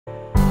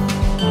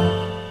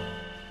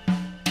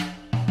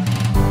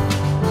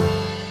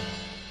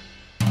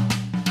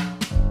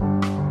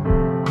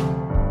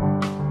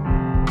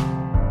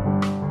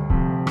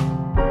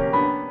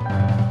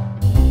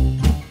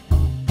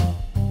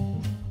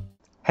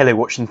Hello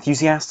watch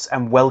enthusiasts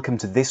and welcome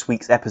to this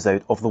week's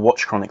episode of the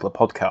Watch Chronicler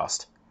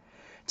Podcast.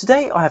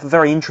 Today I have a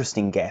very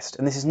interesting guest,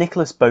 and this is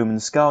Nicholas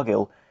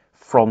Bowman-Scargill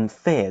from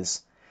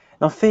Fears.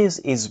 Now Fears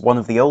is one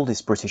of the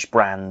oldest British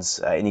brands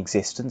in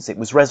existence. It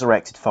was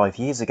resurrected 5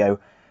 years ago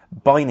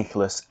by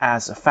Nicholas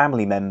as a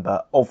family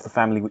member of the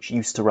family which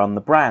used to run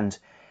the brand.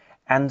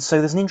 And so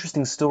there's an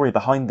interesting story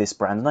behind this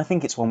brand, and I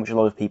think it's one which a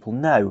lot of people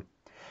know.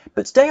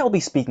 But today I'll be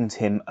speaking to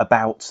him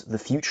about the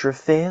future of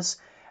Fears,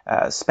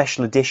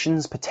 special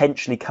editions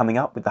potentially coming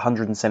up with the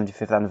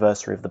 175th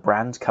anniversary of the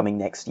brand coming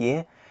next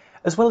year,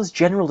 as well as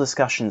general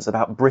discussions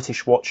about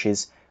British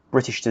watches,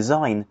 British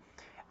design,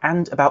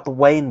 and about the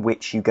way in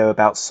which you go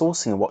about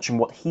sourcing a watch and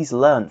what he's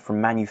learned from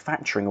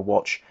manufacturing a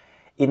watch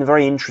in a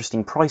very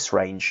interesting price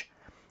range.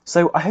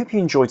 So I hope you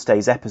enjoyed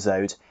today's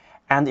episode,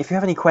 and if you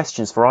have any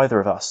questions for either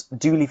of us,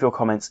 do leave your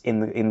comments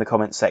in the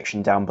comments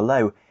section down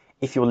below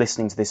if you're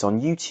listening to this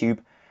on YouTube,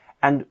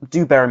 and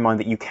do bear in mind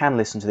that you can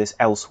listen to this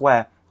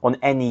elsewhere on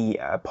any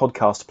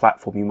podcast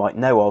platform you might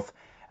know of,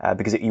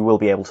 because you will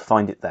be able to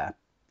find it there.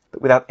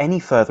 But without any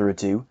further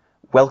ado,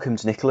 welcome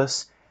to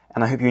Nicholas,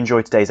 and I hope you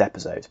enjoyed today's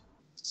episode.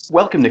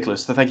 Welcome,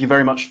 Nicholas. So thank you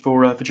very much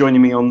for joining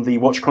me on the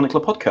Watch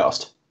Chronicler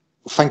podcast.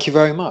 Thank you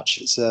very much.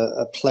 It's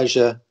a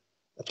pleasure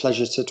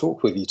to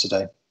talk with you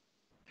today.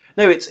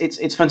 No,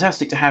 it's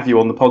fantastic to have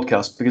you on the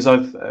podcast because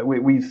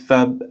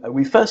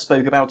we first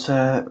spoke about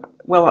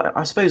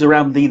I suppose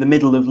around the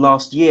middle of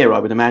last year, I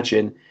would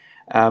imagine.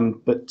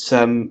 But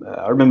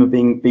I remember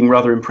being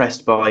rather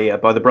impressed by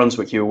the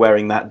Brunswick you were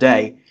wearing that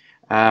day,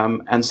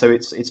 and so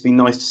it's been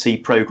nice to see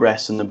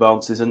progress and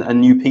advances and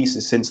new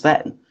pieces since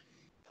then.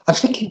 I'm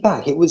thinking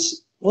back.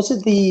 Was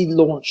it the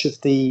launch of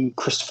the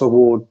Christopher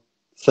Ward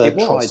third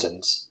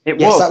Trident?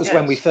 Yes, that was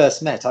when we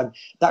first met.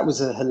 That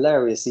was a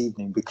hilarious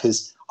evening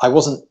because I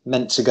wasn't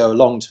meant to go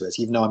along to it,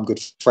 even though I'm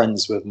good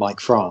friends with Mike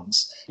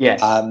France.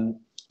 Yes.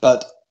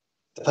 But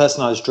the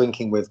person I was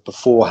drinking with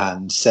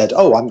beforehand said,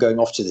 "Oh, I'm going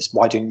off to this.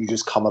 Why don't you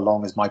just come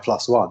along as my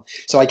plus one?"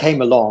 So I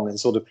came along and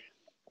sort of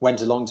went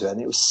along to it,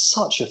 and it was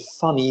such a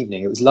fun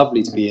evening. It was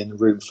lovely to be in a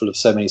room full of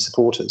so many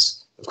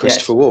supporters of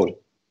Christopher Ward.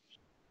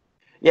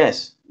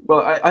 Yes.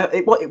 Well,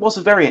 it was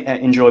a very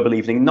enjoyable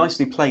evening,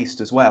 nicely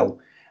placed as well.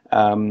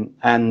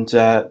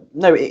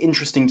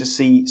 Interesting to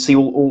see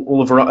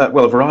all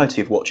a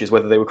variety of watches,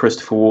 whether they were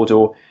Christopher Ward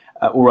or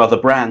other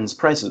brands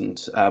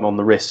present on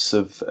the wrists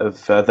of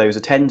those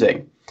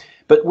attending.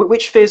 But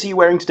which Fears are you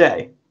wearing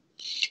today?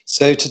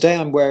 So today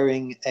I'm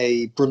wearing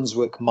a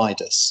Brunswick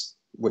Midas,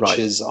 which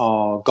is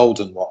our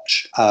golden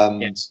watch.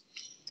 Yes.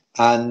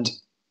 And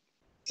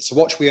it's a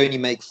watch we only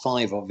make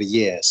 5 of a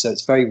year, so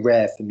it's very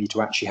rare for me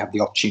to actually have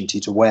the opportunity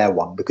to wear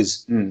one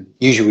because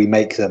usually we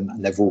make them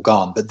and they've all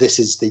gone. But this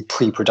is the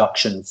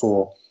pre-production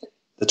for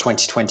the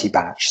 2020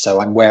 batch, so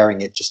I'm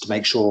wearing it just to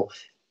make sure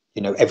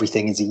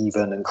everything is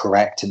even and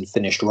correct and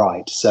finished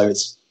right. So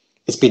it's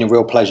been a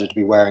real pleasure to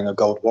be wearing a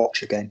gold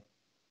watch again.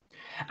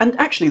 And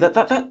actually,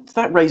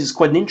 that raises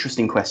quite an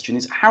interesting question: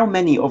 is how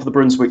many of the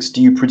Brunswicks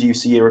do you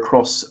produce a year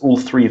across all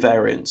 3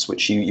 variants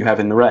which you have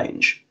in the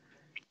range?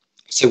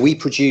 So we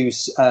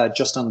produce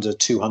just under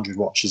 200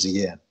 watches a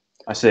year.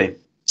 I see.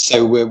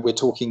 So we're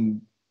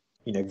talking,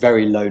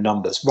 very low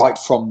numbers. Right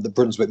from the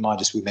Brunswick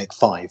Midas, we make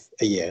 5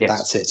 a year.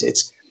 Yes. That's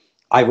it.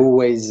 I've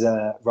always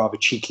rather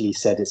cheekily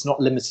said it's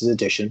not limited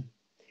edition;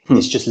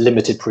 it's just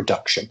limited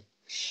production.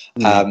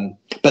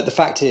 But the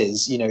fact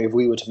is, if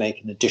we were to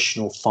make an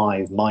additional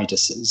 5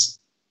 Midases,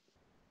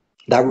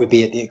 that would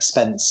be at the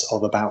expense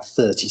of about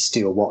 30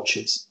 steel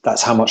watches.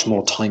 That's how much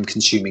more time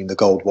consuming the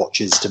gold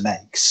watch is to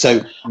make.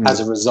 So as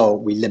a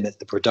result, we limit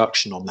the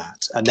production on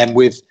that. And then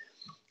with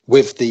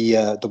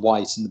the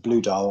white and the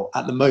blue dial,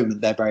 at the moment,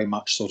 they're very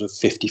much sort of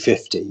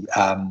 50-50.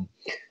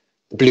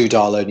 The blue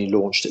dial only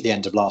launched at the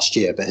end of last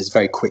year, but has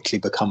very quickly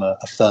become a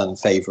firm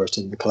favourite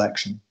in the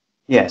collection.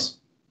 Yes.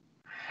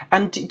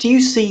 And do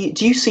you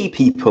see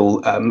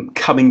people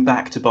coming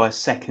back to buy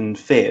second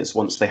Fears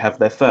once they have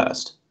their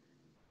first?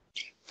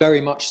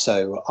 Very much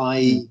so.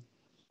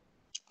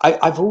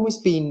 I've always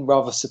been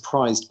rather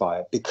surprised by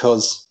it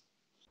because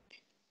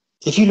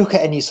if you look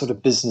at any sort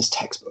of business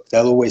textbook,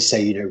 they'll always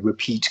say,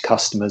 repeat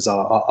customers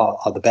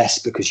are the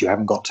best because you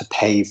haven't got to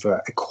pay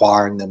for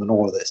acquiring them and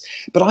all of this.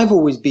 But I've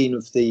always been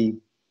of the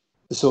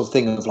sort of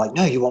thing of like,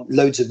 no, you want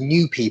loads of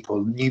new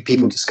people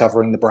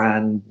discovering the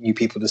brand, new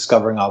people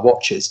discovering our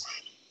watches.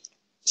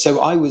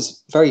 So I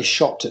was very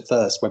shocked at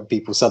first when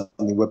people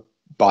suddenly were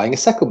buying a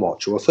second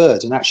watch or a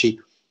third. And actually,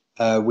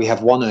 we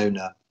have one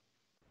owner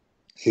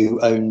who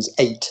owns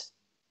 8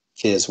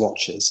 Fears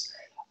watches.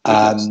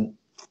 But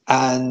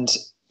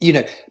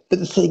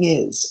the thing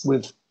is,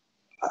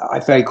 I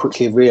very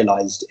quickly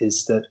realised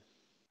is that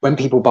when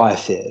people buy a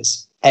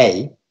Fears,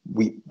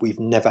 we've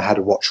never had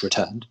a watch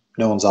returned.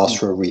 No one's asked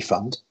for a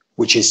refund,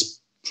 which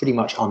is pretty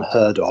much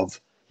unheard of.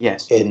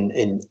 Yes.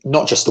 In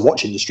not just the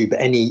watch industry, but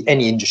any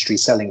industry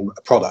selling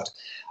a product,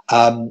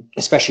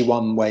 especially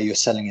one where you're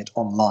selling it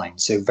online.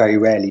 So very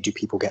rarely do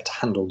people get to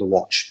handle the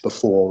watch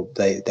before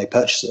they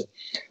purchase it.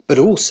 But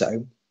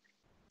also,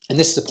 and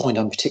this is the point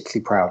I'm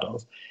particularly proud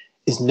of,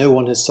 is no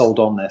one has sold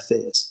on their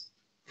fears.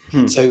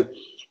 So,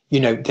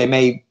 they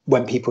may,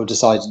 when people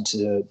decided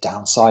to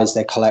downsize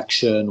their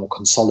collection or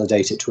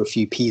consolidate it to a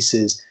few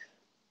pieces,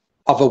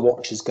 other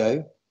watches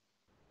go,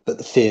 but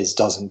the Fears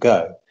doesn't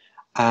go.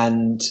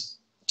 And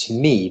to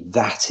me,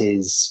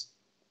 that's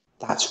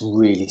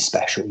really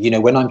special.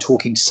 When I'm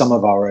talking to some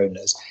of our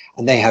owners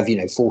and they have,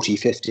 40,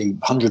 50,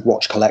 100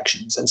 watch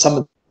collections, and some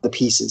of the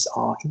pieces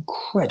are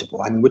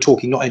incredible. I mean, we're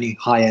talking not only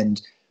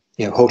high-end,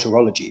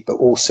 horology, but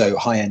also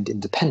high-end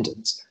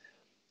independence.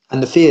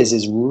 And the Fears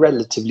is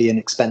relatively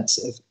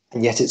inexpensive,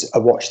 and yet it's a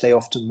watch they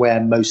often wear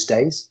most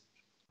days.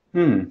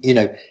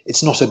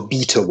 It's not a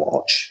beta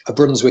watch. A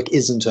Brunswick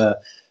isn't a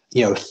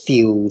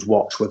field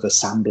watch with a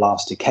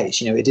sandblasted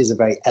case. It is a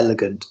very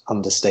elegant,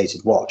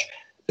 understated watch,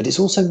 but it's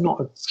also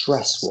not a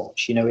dress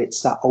watch.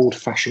 It's that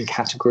old-fashioned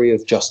category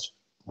of just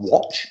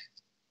watch.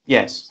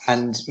 Yes.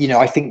 And,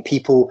 I think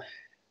people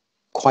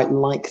quite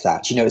like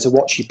that. It's a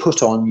watch you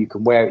put on, you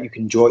can wear it, you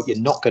can enjoy it. You're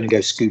not going to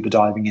go scuba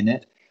diving in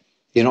it.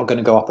 You're not going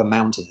to go up a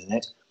mountain in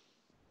it,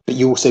 but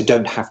you also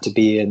don't have to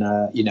be in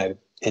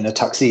a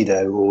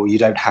tuxedo, or you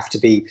don't have to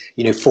be,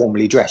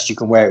 formally dressed. You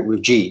can wear it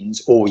with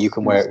jeans, or you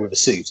can wear it with a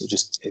suit.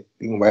 You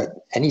can wear it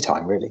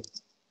anytime, really.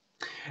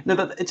 No,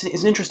 but it's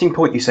an interesting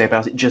point you say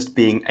about it just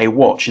being a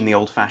watch in the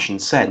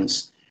old-fashioned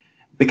sense,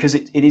 because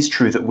it is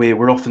true that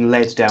we're often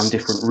led down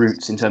different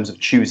routes in terms of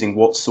choosing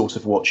what sort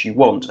of watch you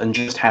want, and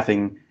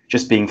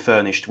just being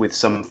furnished with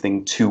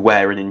something to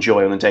wear and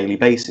enjoy on a daily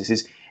basis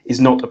is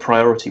not a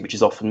priority which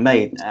is often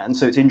made. And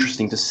so it's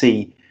interesting to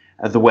see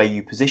the way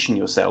you position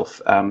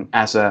yourself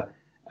as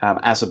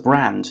a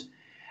brand.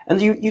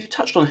 And you've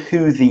touched on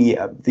who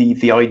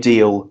the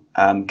ideal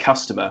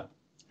customer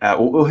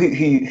or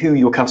who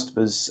your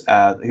customers,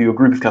 who your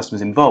group of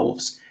customers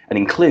involves and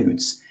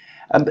includes.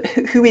 But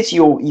who is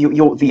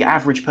the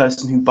average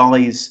person who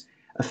buys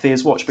a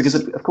Fears watch? Because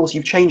of course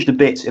you've changed a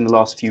bit in the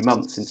last few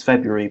months since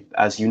February,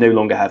 as you no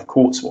longer have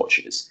quartz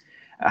watches.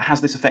 Has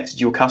this affected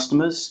your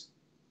customers?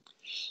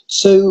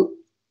 So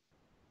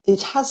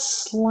it has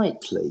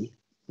slightly,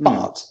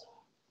 but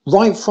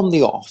right from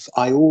the off,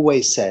 I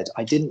always said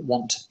I didn't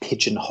want to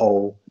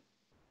pigeonhole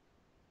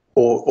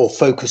or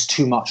focus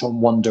too much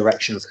on one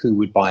direction of who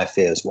would buy a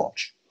Fears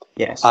watch.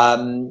 Yes.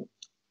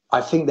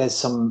 I think there's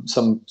some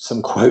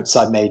quotes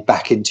I made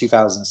back in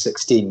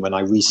 2016 when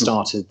I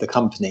restarted the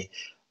company,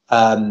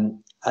 and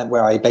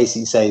where I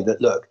basically say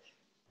that, look,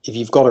 if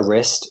you've got a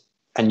wrist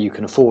and you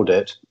can afford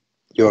it,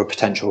 you're a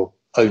potential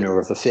owner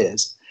of a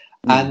Fears.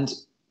 And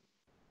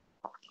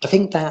I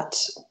think that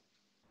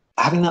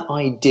having that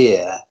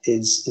idea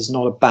is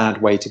not a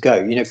bad way to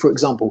go. For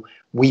example,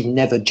 we've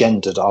never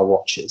gendered our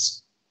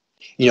watches.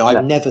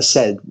 I've never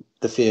said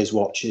the Fears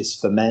watch is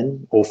for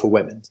men or for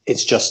women.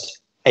 It's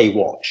just a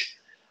watch.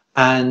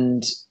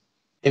 And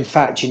in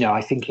fact,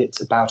 I think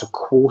it's about a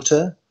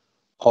quarter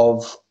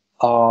of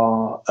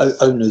our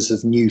owners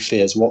of new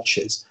Fears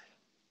watches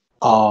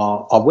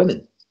are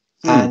women.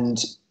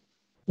 And,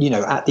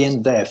 at the end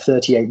of the day, a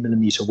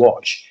 38mm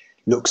watch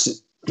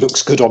looks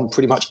good on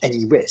pretty much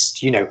any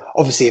wrist.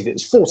 Obviously, if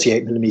it's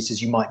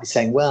 48mm, you might be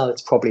saying, well,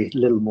 it's probably a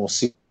little more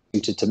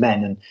suited to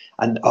men,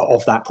 and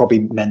of that, probably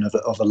men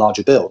of a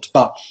larger build.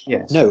 But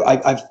yes. No,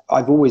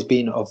 I've always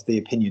been of the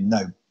opinion,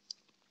 no,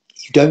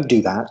 you don't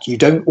do that. You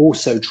don't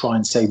also try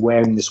and say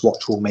wearing this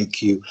watch will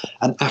make you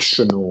an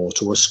astronaut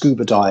or a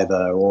scuba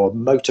diver or a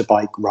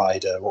motorbike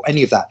rider or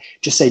any of that.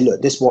 Just say,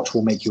 look, this watch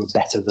will make you a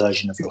better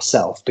version of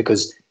yourself,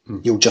 because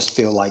you'll just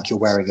feel like you're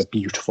wearing a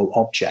beautiful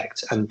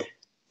object, and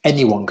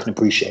anyone can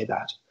appreciate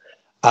that.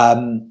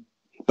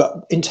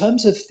 But in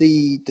terms of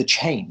the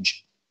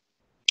change,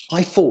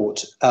 I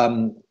thought,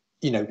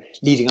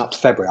 leading up to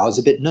February, I was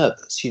a bit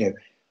nervous,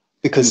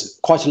 because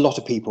quite a lot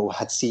of people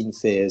had seen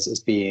Fears as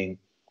being,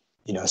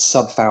 a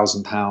sub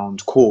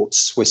 £1,000 quartz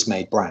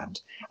Swiss-made brand.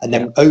 And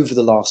then over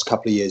the last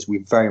couple of years,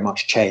 we've very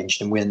much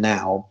changed, and we're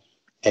now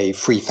a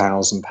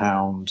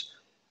 £3,000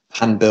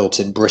 hand-built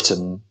in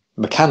Britain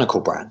mechanical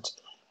brand.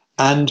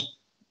 And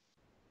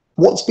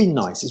what's been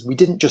nice is we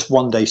didn't just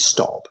one day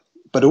stop,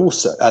 but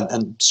also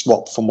and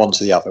swap from one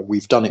to the other.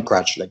 We've done it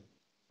gradually.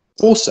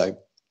 Also,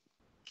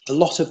 a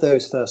lot of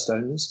those first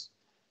owners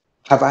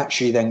have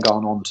actually then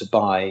gone on to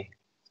buy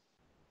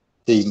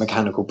the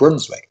mechanical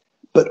Brunswick,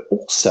 but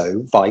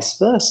also vice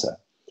versa.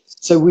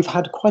 So we've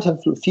had quite a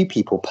few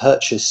people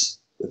purchase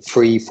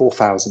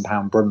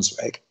 £3,000-4,000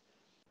 Brunswick,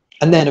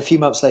 and then a few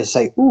months later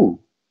say, ooh,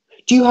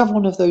 do you have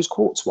one of those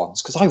quartz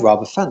ones? Because I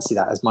rather fancy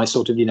that as my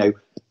sort of,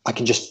 I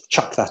can just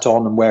chuck that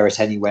on and wear it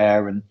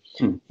anywhere. And,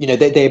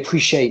 they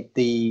appreciate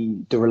the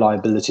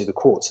reliability of the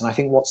quartz. And I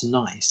think what's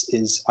nice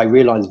is I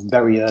realized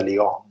very early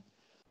on,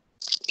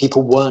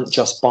 people weren't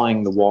just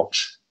buying the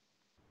watch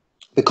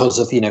because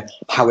of,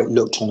 how it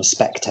looked on a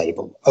spec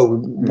table. Oh,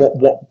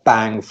 what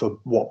bang for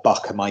what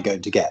buck am I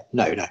going to get?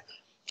 No.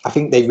 I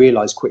think they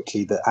realized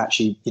quickly that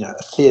actually,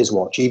 a Fears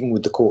watch, even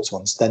with the quartz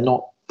ones, they're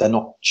not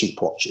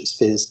cheap watches.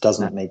 Fears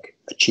doesn't make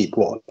a cheap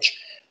watch.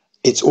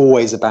 It's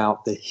always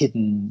about the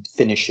hidden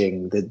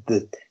finishing,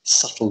 the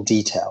subtle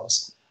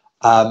details.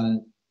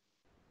 In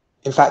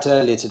fact,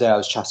 earlier today, I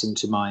was chatting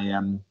to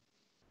my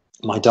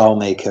my dial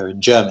maker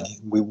in Germany.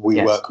 We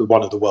work with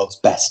one of the world's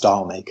best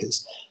dial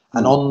makers.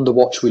 And on the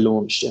watch we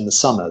launched in the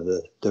summer,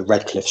 the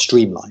Redcliffe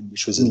Streamline,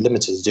 which was a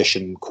limited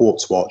edition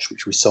quartz watch,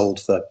 which we sold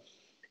for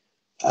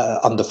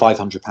under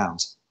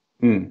 £500.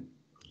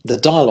 The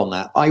dial on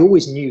that, I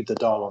always knew the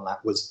dial on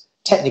that was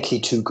technically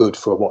too good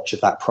for a watch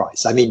of that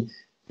price. I mean,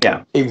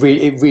 it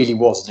really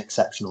was an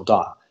exceptional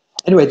dial.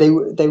 Anyway,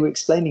 they were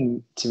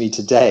explaining to me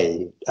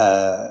today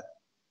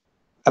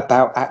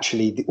about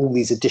actually all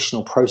these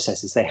additional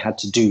processes they had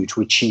to do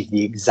to achieve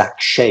the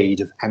exact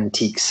shade of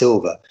antique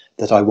silver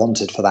that I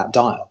wanted for that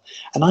dial.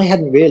 And I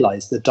hadn't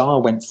realized the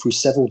dial went through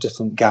several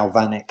different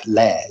galvanic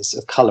layers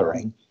of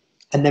coloring.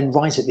 And then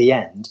right at the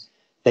end,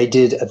 they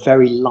did a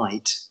very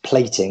light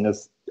plating of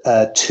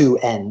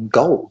 2N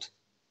gold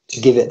to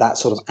give it that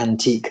sort of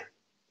antique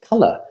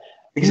color.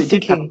 Because it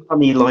did have a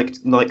funny,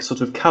 like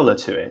sort of color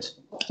to it.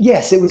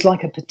 Yes, it was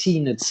like a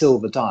patinaed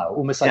silver dial,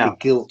 almost like a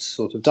gilt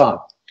sort of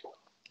dial.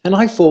 And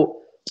I thought,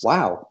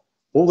 wow,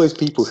 all those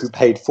people who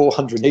paid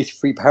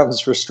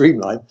 £483 for a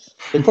Streamline,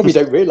 they probably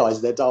don't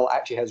realize their dial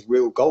actually has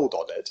real gold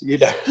on it, you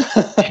know.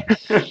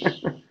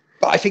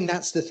 But I think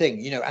that's the thing,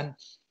 you know. And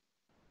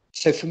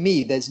so for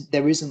me,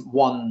 there isn't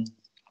one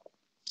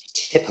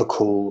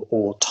typical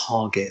or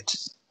target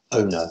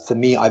owner. For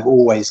me, I've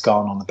always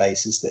gone on the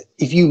basis that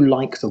if you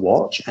like the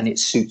watch and it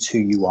suits who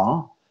you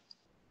are,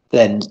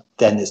 then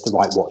it's the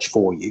right watch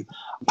for you.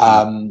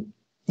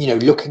 You know,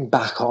 looking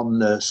back on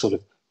the sort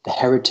of the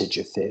heritage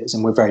of Fears,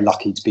 and we're very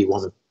lucky to be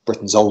one of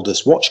Britain's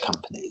oldest watch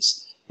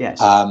companies.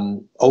 Yes.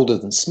 Older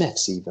than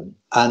Smiths even.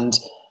 And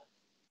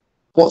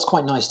what's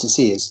quite nice to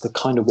see is the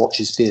kind of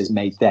watches Fears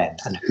made then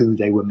and who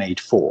they were made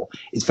for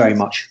is very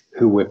much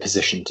who we're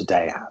positioned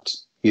today at.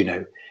 You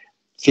know,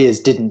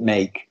 Fears didn't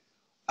make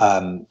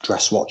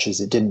dress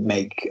watches. It didn't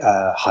make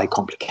high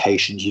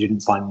complications. You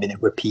didn't find minute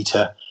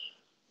repeater,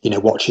 you know,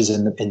 watches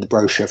in the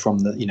brochure from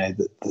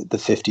the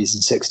 50s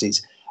and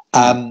 60s.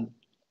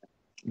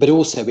 But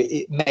also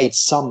it made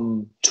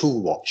some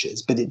tool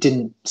watches, but it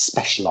didn't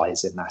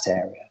specialize in that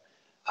area.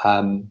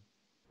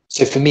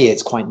 So for me,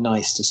 it's quite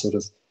nice to sort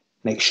of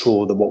make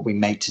sure that what we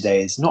make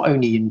today is not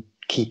only in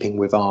keeping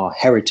with our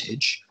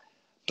heritage,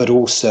 but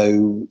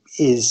also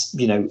is,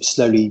 you know,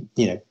 slowly,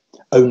 you know,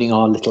 owning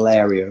our little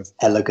area of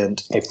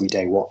elegant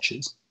everyday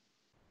watches.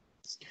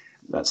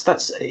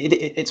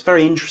 It's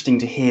very interesting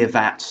to hear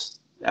that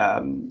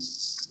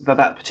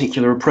that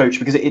particular approach,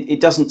 because it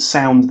doesn't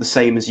sound the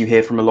same as you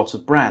hear from a lot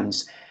of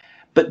brands.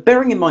 But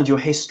bearing in mind your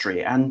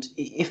history, and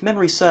if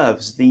memory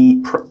serves, the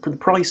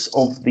price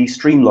of the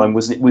Streamline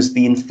was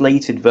the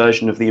inflated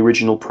version of the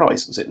original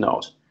price, was it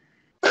not?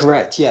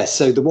 Correct, yes.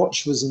 So the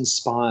watch was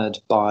inspired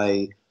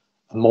by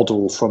a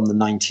model from the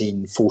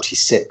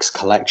 1946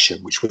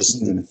 collection, which was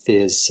the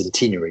Fears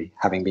Centenary,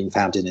 having been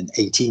founded in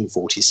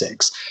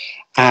 1846.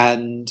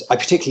 And I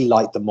particularly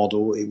liked the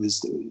model. It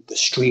was the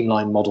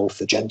Streamline model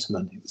for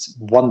gentlemen. It was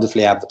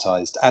wonderfully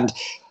advertised. And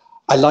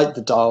I liked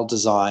the dial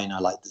design. I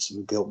liked the sort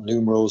of gilt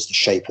numerals, the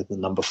shape of the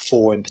number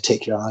 4 in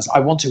particular. I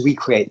want to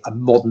recreate a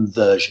modern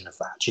version of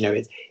that. You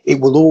know, it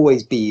will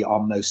always be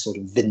our most sort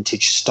of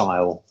vintage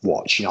style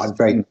watch. You know, I'm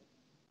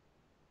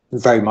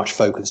very much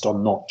focused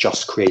on not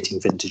just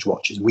creating vintage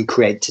watches. We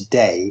create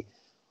today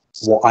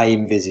what I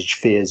envisage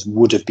Fears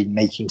would have been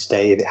making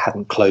today if it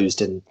hadn't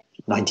closed in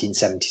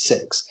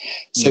 1976.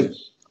 So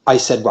I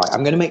said, right,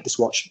 I'm going to make this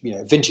watch, you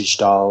know, vintage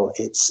style.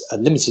 It's a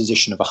limited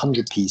edition of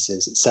 100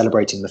 pieces. It's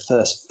celebrating the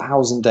first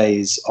 1,000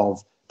 days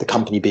of the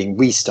company being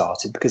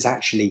restarted, because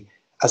actually,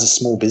 as a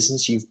small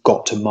business, you've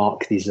got to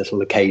mark these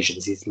little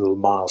occasions, these little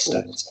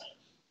milestones.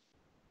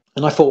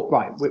 And I thought,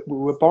 right,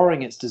 we're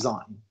borrowing its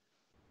design.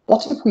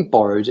 What if we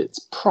borrowed its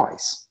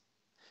price?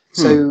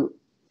 So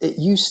it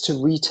used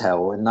to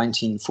retail in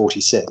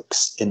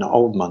 1946 in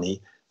old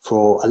money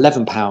for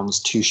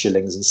 £11, 2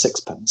 shillings and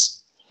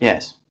 6pence.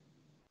 Yes.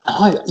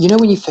 And you know,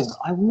 when you think,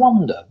 I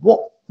wonder,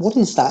 what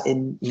is that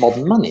in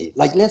modern money?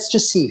 Like, let's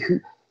just see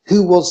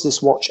who was this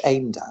watch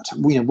aimed at?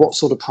 You know, what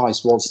sort of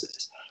price was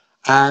this?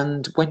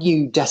 And when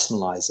you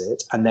decimalize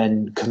it and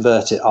then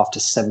convert it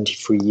after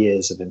 73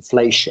 years of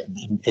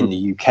inflation in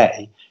the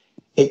UK,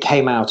 it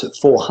came out at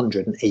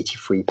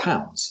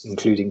 £483,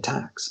 including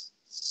tax.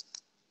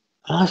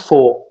 And I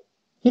thought,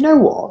 you know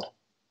what?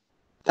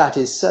 That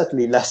is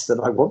certainly less than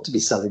I want to be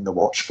selling the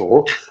watch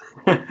for,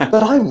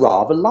 but I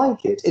rather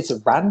like it. It's a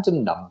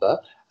random number.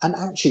 And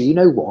actually, you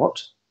know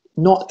what?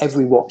 Not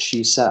every watch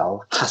you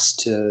sell has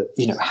to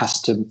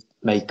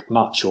make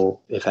much or,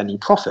 if any,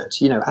 profit.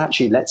 You know,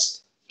 actually,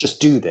 let's just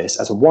do this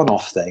as a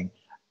one-off thing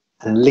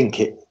and link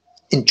it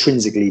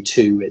intrinsically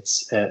to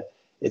its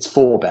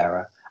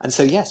forebearer. And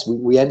so, yes,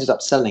 we ended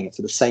up selling it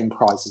for the same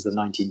price as the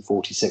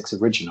 1946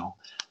 original,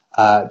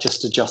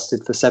 just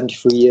adjusted for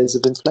 73 years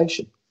of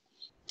inflation.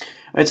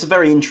 It's a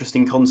very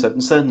interesting concept,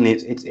 and certainly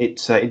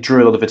it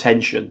drew a lot of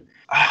attention.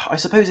 I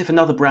suppose if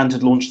another brand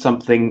had launched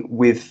something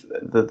with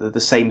the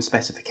same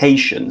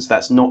specifications,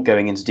 that's not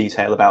going into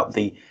detail about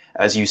the,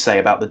 as you say,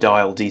 about the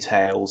dial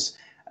details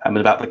and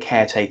about the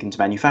care taken to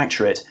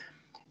manufacture it,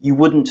 you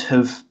wouldn't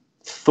have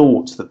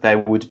thought that there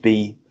would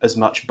be as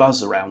much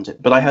buzz around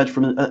it, but I heard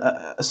from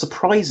a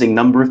surprising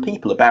number of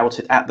people about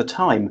it at the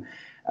time,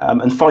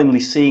 and finally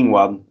seeing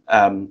one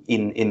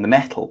in the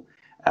metal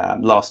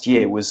last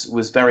year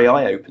was very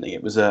eye-opening.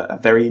 It was a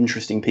very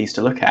interesting piece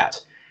to look at,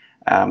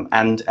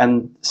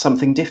 and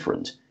something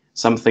different,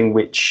 something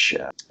which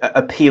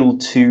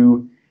appealed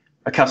to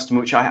a customer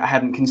which I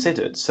hadn't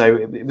considered. So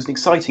it was an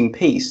exciting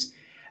piece,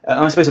 and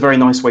I suppose a very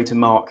nice way to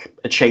mark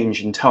a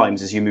change in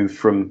times as you move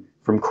from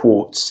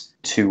quartz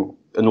to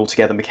an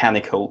altogether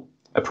mechanical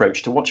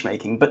approach to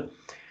watchmaking. But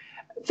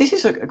this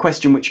is a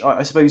question which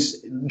I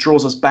suppose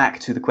draws us back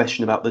to the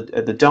question about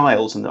the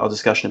dials and our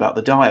discussion about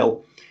the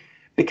dial,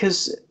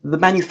 because the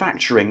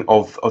manufacturing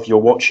of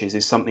your watches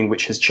is something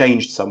which has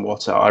changed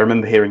somewhat. I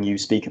remember hearing you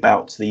speak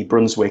about the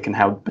Brunswick and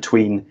how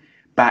between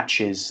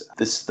batches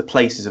the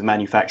places of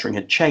manufacturing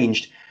had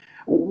changed.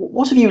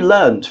 What have you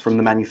learned from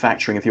the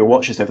manufacturing of your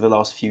watches over the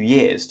last few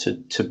years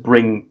to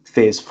bring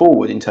Fears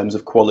forward in terms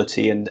of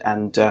quality and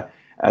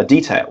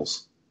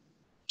details?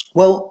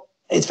 Well,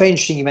 it's very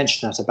interesting you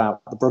mentioned that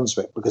about the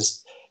Brunswick,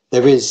 because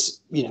there is,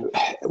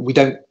 we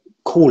don't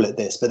call it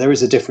this, but there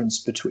is a difference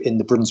between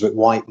the Brunswick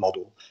White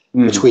model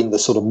between the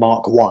sort of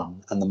Mark I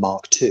and the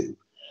Mark II.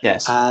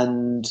 Yes.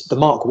 And the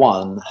Mark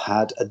I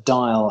had a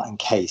dial and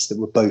case that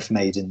were both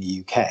made in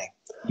the UK.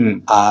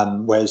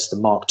 Whereas the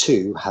Mark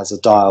II has a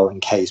dial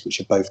and case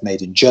which are both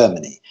made in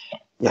Germany.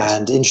 Yes.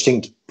 And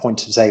interesting point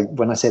to say,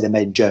 when I say they're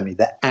made in Germany,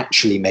 they're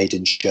actually made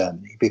in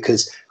Germany,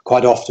 because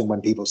quite often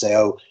when people say,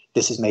 oh,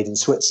 this is made in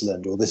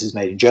Switzerland or this is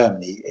made in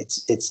Germany,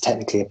 it's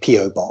technically a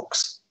PO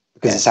box,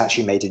 because it's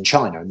actually made in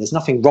China. And there's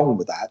nothing wrong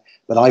with that,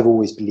 but I've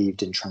always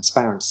believed in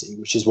transparency,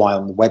 which is why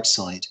on the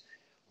website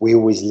we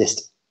always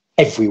list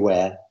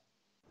everywhere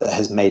that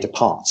has made a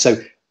part. So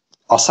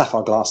our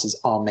sapphire glasses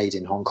are made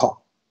in Hong Kong.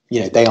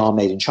 They are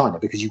made in China,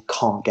 because you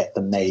can't get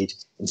them made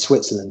in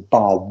Switzerland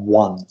bar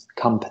one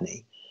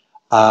company.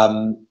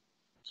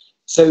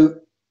 So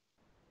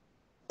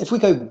if we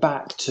go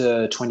back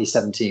to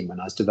 2017, when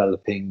I was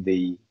developing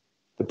the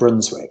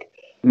Brunswick,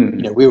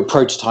 we were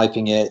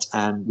prototyping it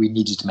and we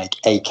needed to make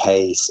a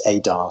case, a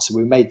dial. So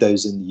we made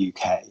those in the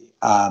UK,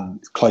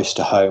 close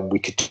to home. We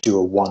could do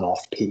a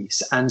one-off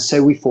piece. And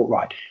so we thought,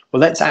 right, well,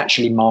 let's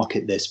actually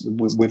market this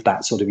with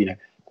that sort of,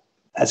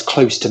 as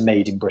close to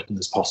made in Britain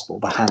as possible.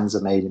 The hands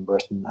are made in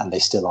Britain, and they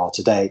still are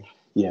today.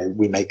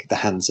 We make the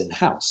hands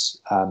in-house.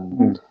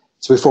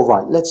 So we thought,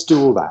 right, let's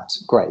do all that.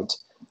 Great.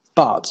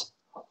 But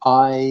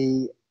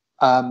I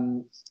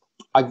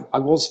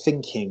was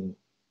thinking,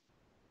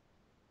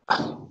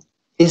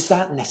 is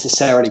that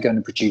necessarily going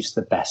to produce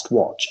the best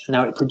watch?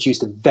 Now, it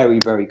produced a very,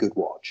 very good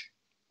watch.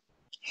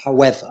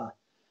 However,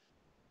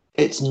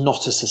 it's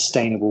not a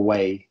sustainable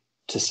way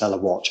to sell a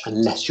watch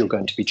unless you're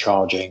going to be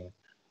charging,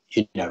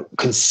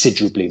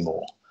 considerably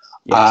more.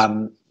 Yes.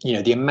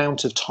 The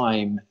amount of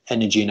time,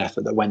 energy, and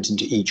effort that went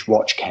into each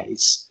watch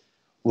case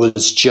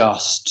was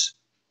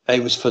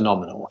it was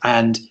phenomenal.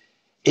 And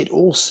it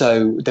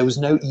also, there was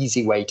no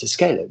easy way to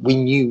scale it. We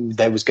knew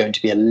there was going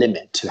to be a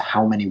limit to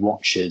how many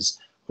watches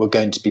were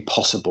going to be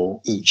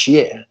possible each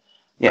year.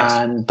 Yes.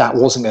 And that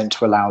wasn't going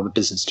to allow the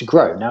business to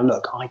grow. Now,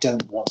 look, I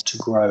don't want to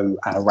grow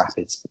at a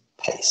rapid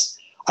pace.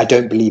 I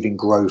don't believe in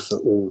growth at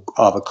all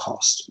other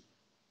costs.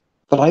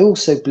 But I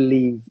also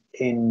believe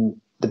in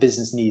the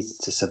business needs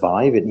to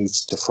survive. It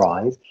needs to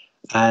thrive.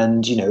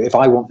 And, if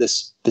I want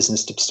this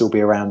business to still be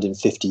around in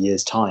 50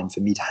 years' time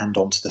for me to hand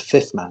on to the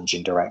fifth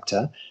managing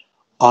director,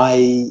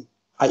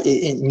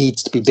 it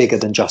needs to be bigger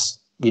than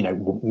just,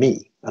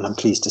 me. And I'm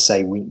pleased to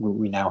say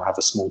we now have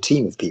a small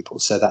team of people.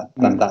 So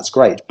that's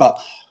great. But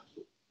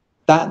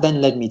that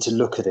then led me to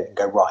look at it and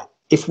go, right,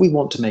 if we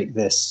want to make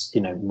this,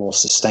 more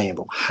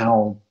sustainable,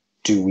 how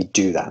do we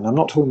do that? And I'm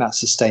not talking about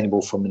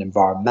sustainable from an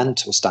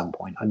environmental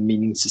standpoint. I'm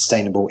meaning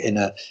sustainable in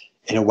a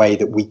way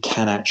that we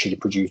can actually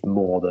produce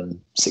more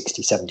than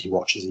 60, 70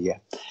 watches a year.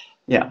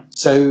 Yeah.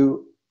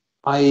 So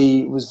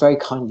I was very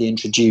kindly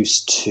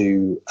introduced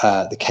to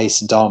the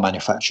case and dial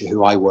manufacturer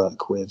who I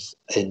work with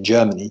in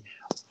Germany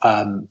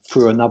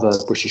through another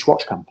British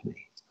watch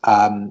company.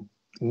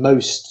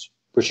 Most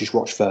British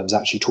watch firms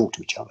actually talk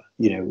to each other.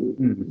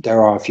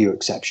 There are a few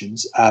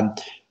exceptions.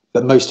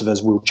 But most of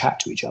us will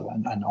chat to each other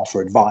and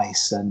offer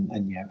advice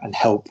and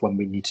help when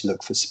we need to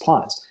look for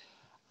suppliers.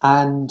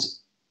 And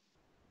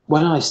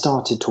when I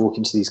started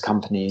talking to these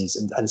companies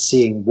and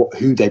seeing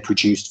who they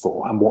produced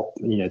for and what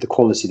the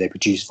quality they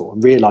produced for,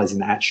 and realizing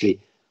that actually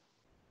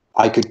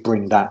I could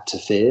bring that to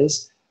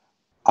Fears,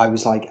 I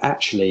was like,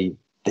 actually,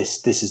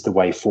 this is the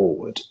way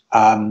forward.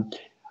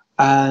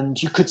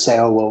 And you could say,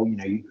 oh well,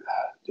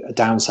 a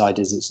downside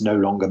is it's no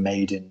longer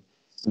made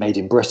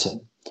in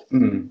Britain.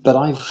 But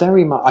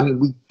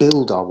we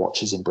build our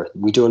watches in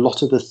Britain. We do a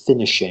lot of the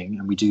finishing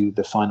and we do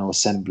the final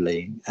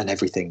assembly and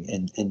everything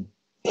in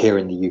here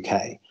in the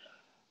UK.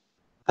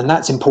 And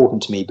that's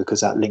important to me because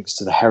that links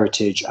to the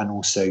heritage, and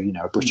also,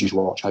 a British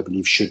watch, I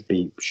believe, should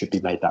be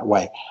made that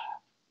way.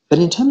 But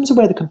in terms of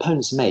where the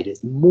components are made,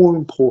 it's more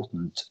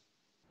important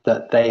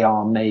that they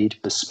are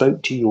made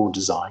bespoke to your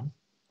design,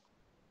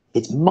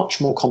 It's much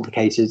more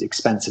complicated,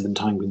 expensive, and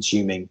time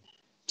consuming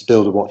to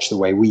build a watch the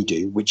way we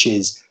do, which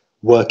is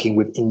working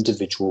with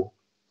individual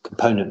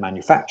component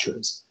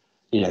manufacturers.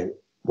 You know,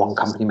 one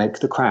company makes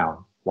the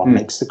crown, one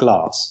makes the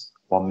glass,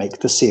 one makes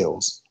the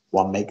seals,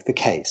 one makes the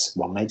case,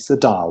 one makes the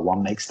dial,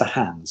 one makes the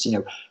hands, you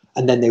know,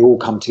 and then they all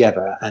come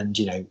together. And,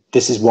 you know,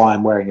 this is why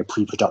I'm wearing a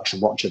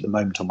pre-production watch at the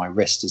moment on my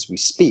wrist as we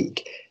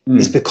speak.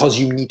 It's because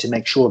you need to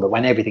make sure that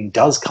when everything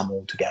does come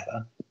all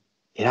together,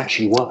 it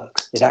actually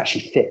works, it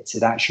actually fits,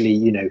 it actually,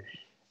 you know,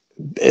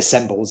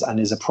 assembles and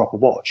is a proper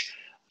watch.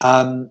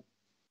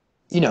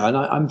 You know, and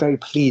I'm very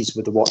pleased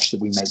with the watch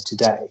that we make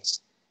today.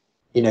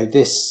 You know,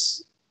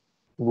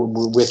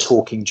 we're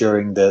talking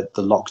during the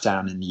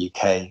lockdown in the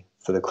UK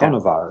for the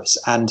coronavirus.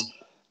 And,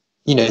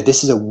 you know,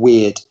 this is a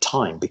weird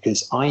time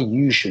because I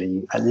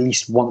usually at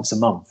least once a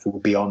month will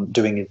be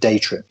doing a day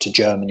trip to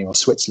Germany or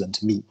Switzerland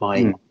to meet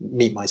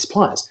my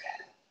suppliers.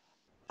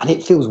 And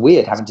it feels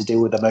weird having to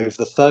deal with them over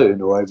the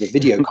phone or over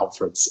video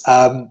conference,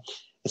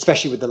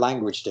 especially with the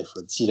language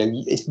difference. You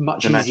know, it's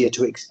much easier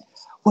to...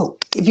 Well,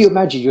 if you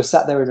imagine you're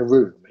sat there in a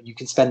room and you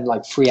can spend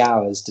like 3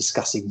 hours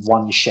discussing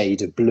one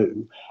shade of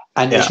blue,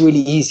 and it's really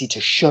easy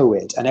to show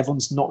it, and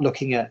everyone's not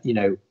looking at, you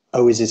know,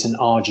 oh, is it an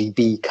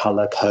RGB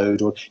color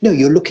code? Or no,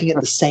 you're looking at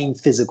the same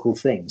physical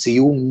thing. So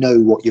you all know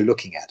what you're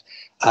looking at.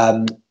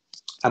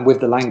 And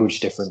with the language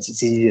difference,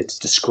 it's easier to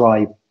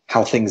describe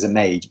how things are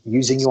made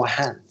using your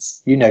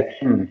hands. You know,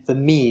 for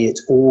me,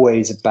 it's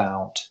always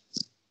about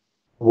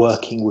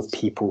working with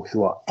people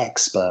who are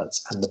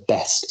experts and the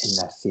best in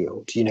their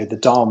field. You know, the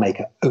dial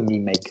maker only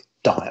make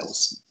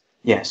dials.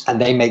 Yes. And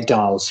they make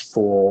dials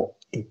for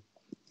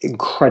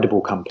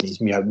incredible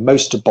companies, you know,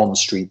 most of Bond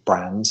Street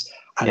brands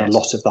and a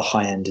lot of the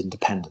high-end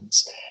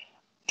independents.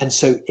 And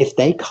so if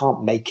they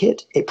can't make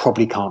it, it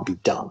probably can't be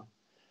done.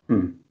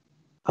 And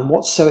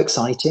what's so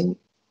exciting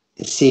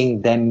is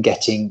seeing them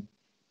getting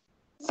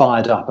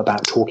fired up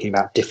about talking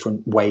about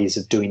different ways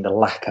of doing the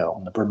lacquer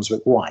on the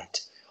Brunswick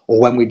white. Or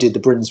when we did the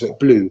Brunswick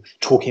blue,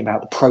 talking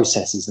about the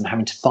processes and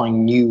having to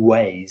find new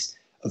ways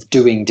of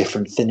doing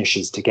different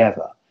finishes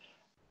together.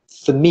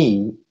 For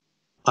me,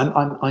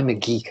 I'm a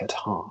geek at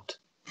heart.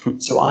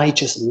 So I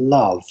just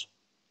love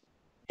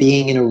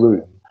being in a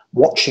room,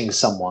 watching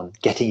someone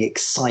getting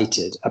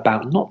excited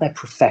about not their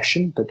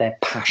profession, but their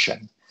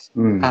passion.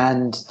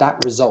 And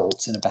that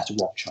results in a better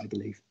watch, I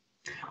believe.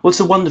 Well, it's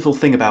a wonderful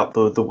thing about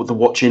the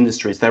watch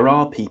industry is there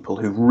are people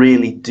who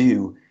really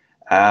do...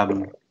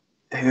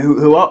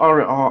 who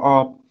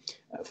are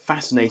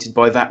fascinated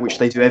by that which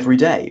they do every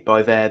day,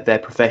 by their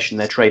profession,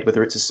 their trade,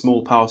 whether it's a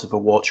small part of a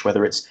watch,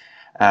 whether it's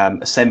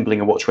assembling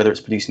a watch, whether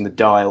it's producing the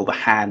dial, the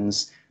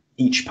hands,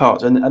 each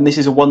part. And this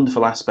is a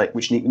wonderful aspect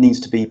which needs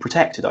to be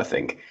protected, I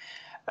think.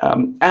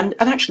 And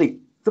actually,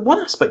 the one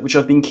aspect which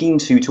I've been keen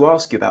to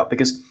ask you about,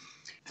 because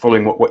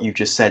following what you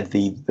just said,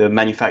 the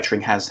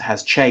manufacturing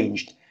has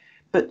changed.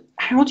 But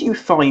how do you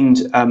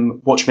find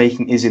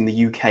watchmaking is in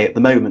the UK at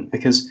the moment?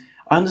 Because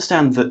I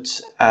understand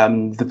that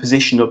the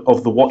position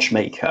of the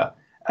watchmaker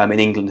in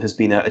England has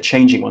been a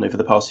changing one over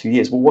the past few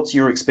years. Well, what's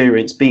your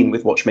experience been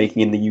with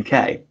watchmaking in the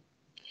UK?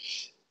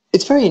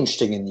 It's very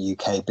interesting in the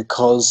UK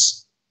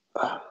because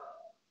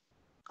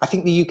I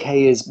think the UK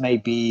is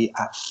maybe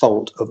at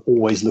fault of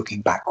always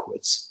looking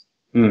backwards.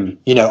 You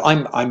know,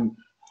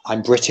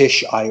 I'm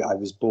British. I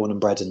was born and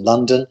bred in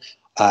London.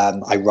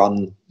 I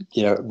run,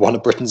 you know, one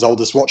of Britain's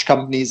oldest watch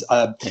companies.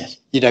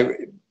 You know,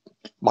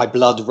 my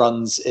blood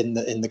runs in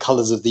the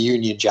colours of the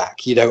Union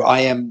Jack. You know,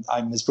 I'm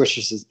as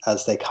British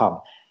as they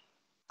come.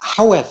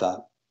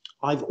 However,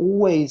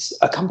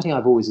 a company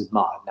I've always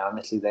admired, now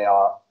admittedly they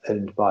are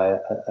owned by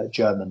a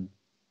German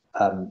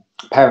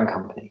parent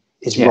company,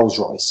 is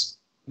Rolls-Royce.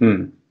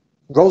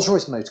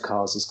 Rolls-Royce Motor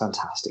Cars is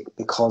fantastic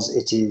because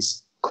it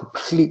is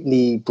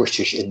completely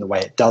British in the way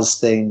it does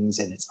things,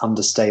 in its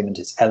understatement,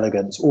 its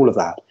elegance, all of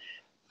that.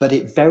 But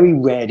it very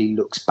rarely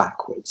looks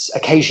backwards.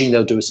 Occasionally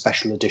they'll do a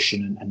special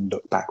edition and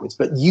look backwards,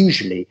 but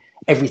usually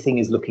everything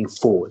is looking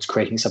forwards,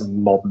 creating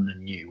something modern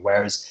and new,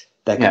 whereas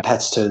their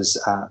competitors,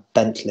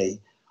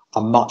 Bentley,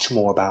 are much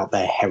more about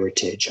their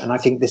heritage. And I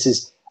think this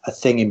is a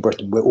thing in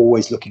Britain. We're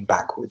always looking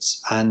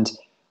backwards. And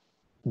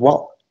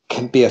what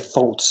can be a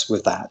fault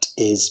with that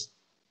is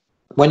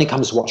when it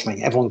comes to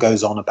watchmaking, everyone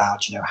goes on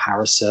about, you know,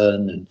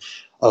 Harrison and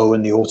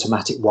the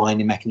automatic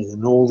winding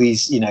mechanism and all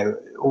these, you know,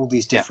 all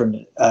these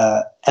different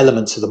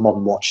elements of the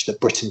modern watch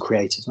that Britain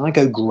created. And I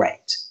go,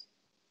 great,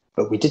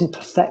 but we didn't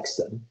perfect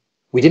them.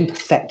 We didn't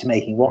perfect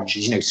making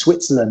watches. You know,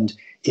 Switzerland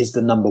is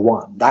the number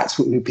one. That's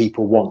who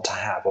people want to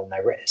have on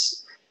their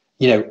wrist.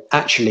 You know,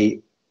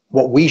 actually,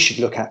 what we should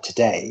look at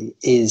today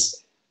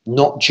is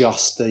not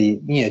just the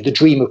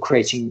dream of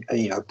creating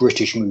a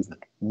British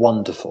movement.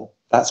 Wonderful.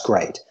 That's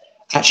great.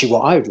 Actually,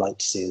 what I would like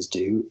to see us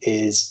do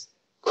is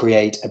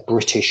create a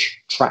British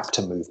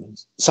tractor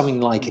movement,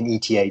 something like an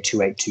ETA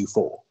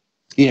 2824,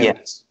 you know,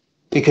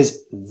 because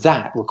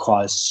that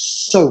requires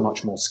so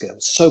much more skill,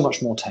 so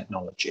much more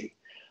technology.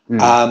 You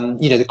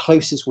know, the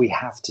closest we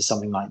have to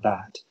something like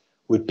that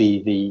would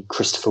be the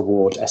Christopher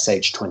Ward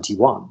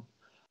SH21.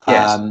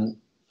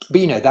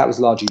 But that was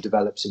largely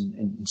developed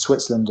in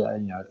Switzerland.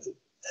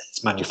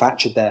 It's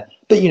manufactured there.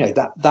 But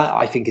that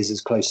I think is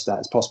as close to that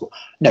as possible.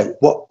 No,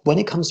 when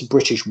it comes to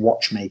British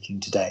watchmaking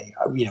today,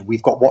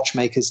 we've got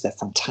watchmakers. They're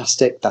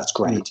fantastic. That's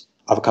great.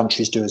 Other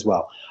countries do as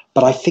well.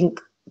 But I think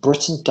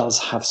Britain does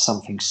have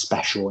something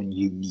special and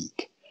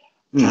unique.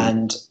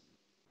 And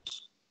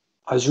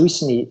I was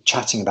recently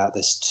chatting about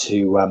this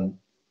to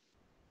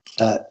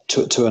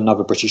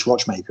another British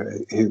watchmaker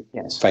who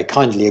very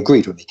kindly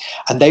agreed with me.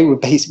 And they were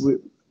basically,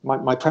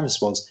 my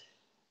premise was,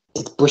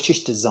 it's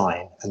British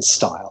design and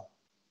style.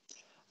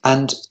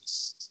 And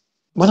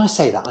when I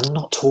say that, I'm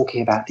not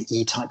talking about the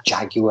E-type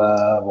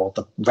Jaguar or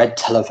the red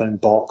telephone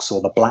box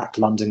or the black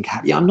London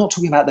cab. I'm not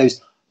talking about those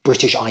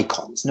British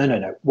icons.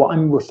 No. What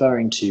I'm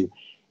referring to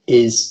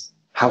is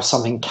how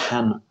something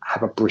can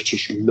have a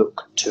British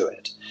look to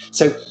it.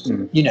 So,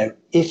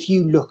 if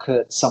you look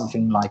at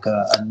something like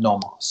a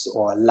Nomos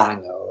or a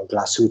Lange or a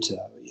Glashütte,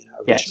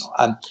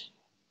 original,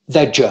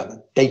 they're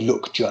German. They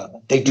look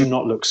German. They do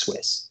not look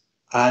Swiss.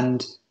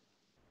 And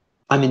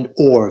I'm in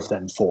awe of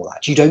them for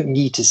that. You don't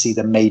need to see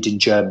them made in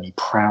Germany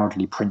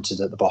proudly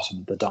printed at the bottom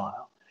of the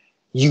dial.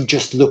 You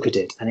just look at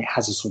it and it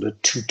has a sort of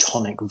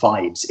Teutonic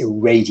vibes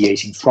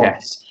irradiating from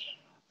it.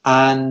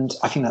 And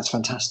I think that's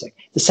fantastic.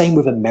 The same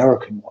with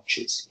American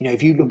watches.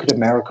 If you look at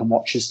American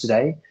watches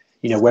today,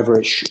 whether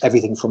it's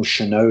everything from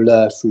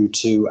Shinola through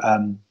to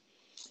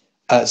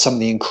some of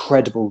the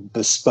incredible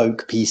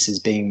bespoke pieces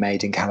being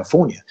made in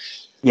California.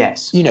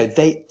 Yes.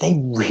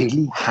 They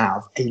really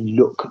have a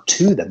look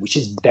to them, which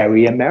is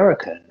very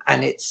American.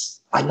 And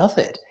I love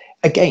it.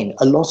 Again,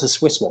 a lot of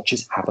Swiss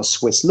watches have a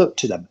Swiss look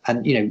to them.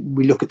 And,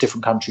 we look at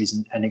different countries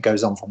and it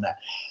goes on from there.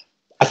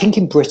 I think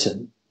in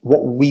Britain,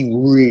 what we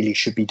really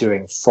should be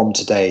doing from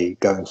today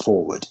going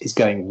forward is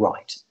going,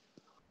 right,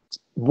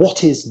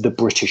 what is the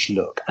British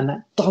look? And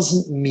that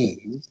doesn't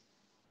mean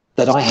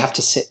that I have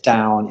to sit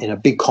down in a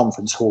big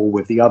conference hall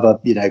with the other,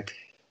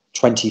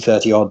 20,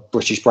 30 odd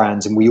British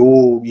brands and we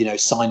all,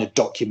 sign a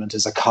document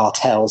as a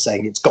cartel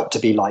saying it's got to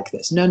be like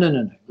this. No,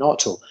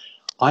 not at all.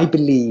 I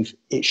believe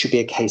it should be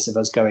a case of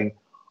us going,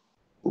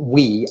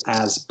 we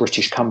as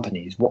British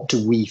companies, what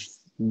do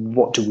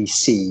we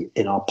see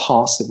in our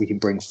past that we can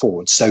bring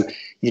forward? So,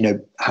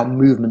 how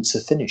movements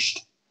are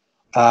finished.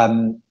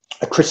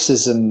 A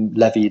criticism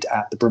levied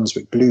at the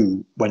Brunswick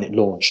Blue when it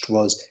launched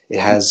was it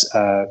has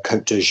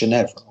Côte de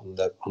Genève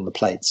on the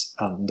plates,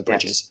 the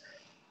bridges,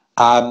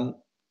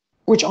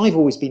 which I've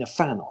always been a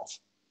fan of.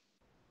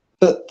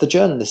 But the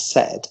journalist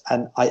said,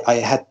 and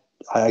I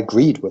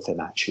agreed with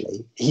him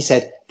actually, he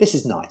said, this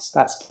is nice,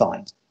 that's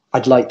fine.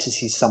 I'd like to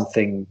see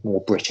something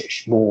more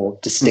British, more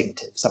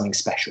distinctive, something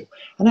special.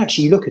 And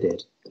actually, look at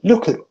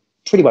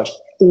pretty much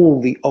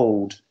all the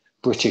old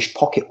British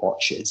pocket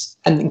watches,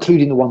 and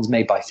including the ones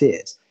made by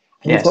Fears.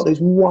 And you've got those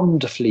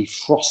wonderfully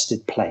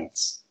frosted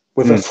plates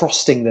with a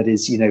frosting that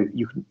is,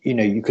 you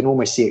can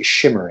almost see it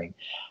shimmering.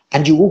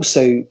 And you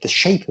also, the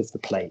shape of the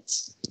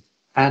plates,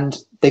 and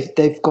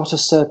they've got a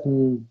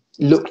certain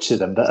look to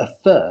them that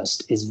at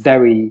first is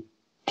very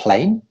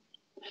plain.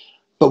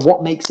 But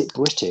what makes it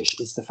British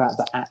is the fact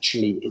that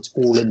actually it's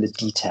all in the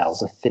detail,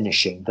 the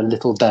finishing, the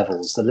little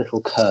bevels, the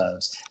little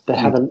curves that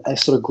have a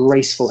sort of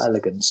graceful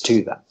elegance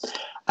to them.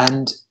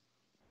 And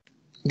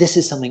this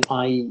is something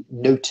I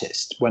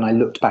noticed when I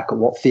looked back at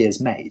what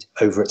Fears made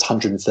over its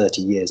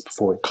 130 years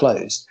before it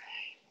closed.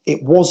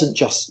 It wasn't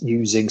just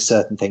using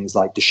certain things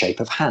like the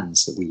shape of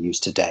hands that we use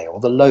today or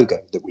the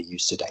logo that we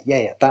use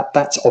today.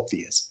 That's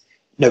obvious.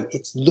 No,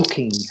 it's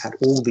looking at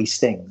all these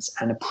things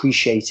and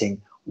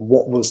appreciating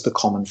what was the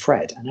common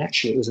thread. And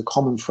actually, it was a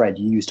common thread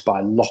used by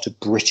a lot of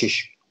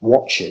British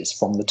watches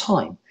from the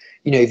time.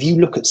 If you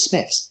look at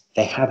Smiths,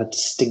 they have a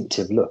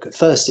distinctive look. At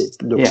first,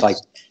 it looks like,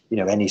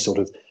 any sort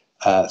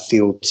of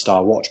field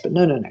style watch, but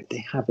no,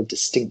 they have a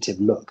distinctive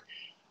look.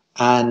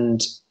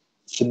 And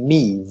for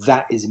me,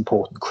 that is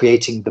important,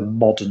 creating the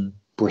modern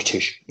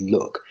British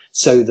look,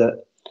 so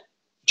that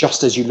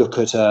just as you look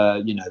at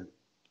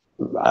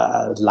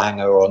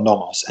Lange or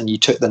Nomos and you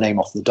took the name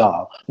off the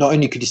dial, not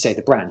only could you say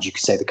the brand, you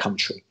could say the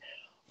country.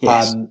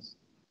 Yes.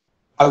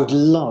 I would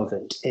love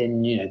it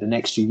in the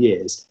next few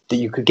years that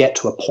you could get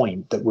to a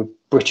point that with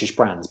British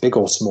brands, big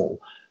or small,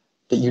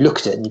 that you look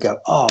at it and you go,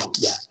 oh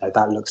yeah, no,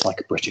 that looks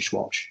like a British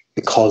watch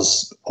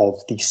because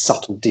of these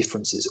subtle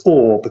differences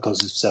or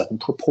because of certain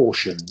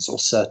proportions or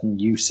certain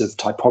use of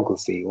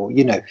typography, or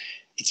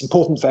it's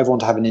important for everyone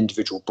to have an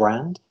individual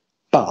brand,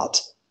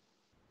 but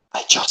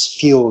I just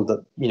feel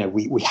that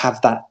we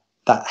have that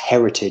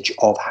heritage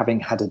of having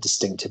had a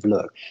distinctive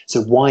look.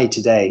 So why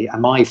today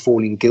am I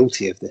falling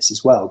guilty of this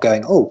as well,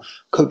 going, oh,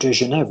 Côte de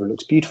Genève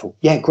looks beautiful.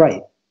 Yeah,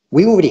 great.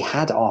 We already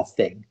had our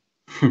thing.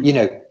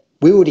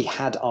 We already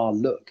had our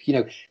look.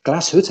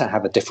 Glashütte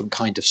have a different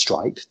kind of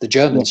stripe. The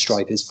German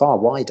stripe is far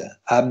wider.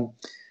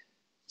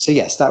 So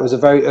yes, that was a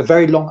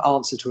very long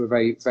answer to a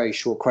very, very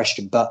short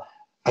question. But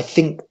I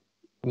think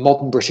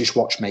modern British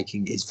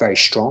watchmaking is very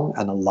strong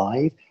and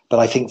alive. But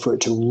I think for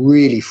it to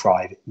really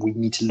thrive, we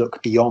need to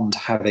look beyond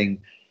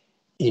having,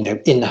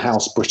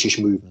 in-house British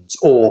movements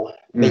or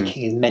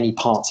making as many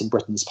parts in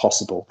Britain as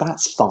possible.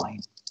 That's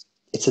fine.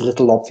 It's a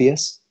little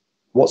obvious.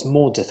 What's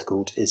more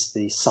difficult is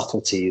the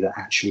subtlety that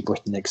actually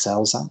Britain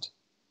excels at.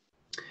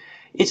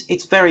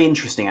 It's very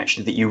interesting,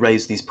 actually, that you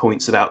raise these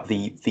points about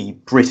the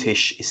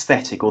British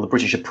aesthetic or the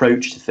British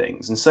approach to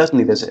things. And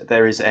certainly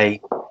there was a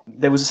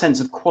sense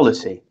of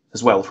quality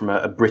as well from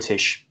a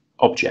British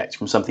object,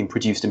 from something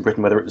produced in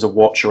Britain, whether it was a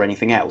watch or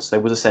anything else.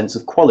 There was a sense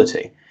of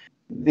quality.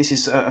 This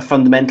is a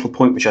fundamental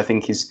point which I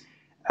think is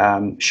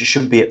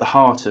should be at the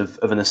heart of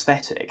an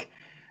aesthetic.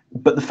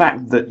 But the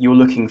fact that you're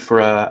looking for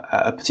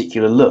a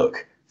particular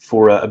look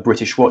for a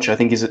British watch, I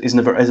think is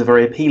a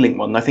very appealing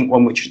one. And I think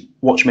one which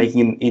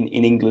watchmaking in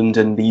England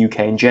and the UK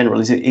in general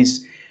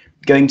is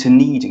going to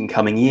need in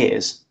coming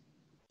years,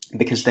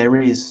 because there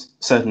is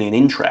certainly an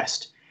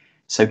interest.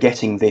 So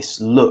getting this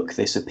look,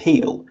 this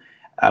appeal,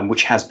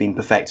 which has been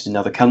perfected in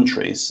other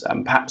countries,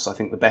 perhaps I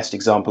think the best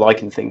example I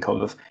can think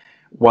of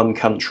one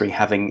country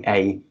having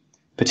a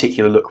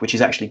particular look which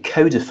is actually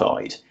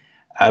codified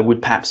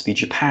would perhaps be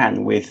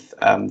Japan, with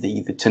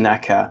the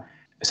Tanaka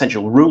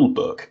Essential Rule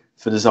Book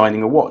for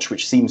designing a watch,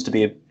 which seems to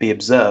be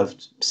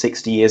observed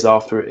 60 years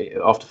after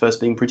first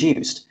being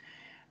produced,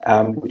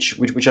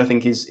 which I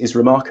think is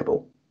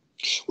remarkable.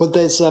 Well,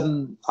 there's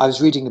I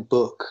was reading a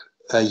book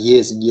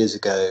years and years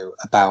ago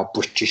about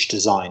British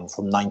design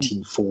from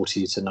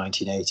 1940 to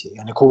 1980,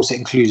 and of course it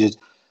included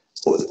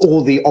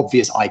all the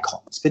obvious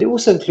icons, but it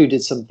also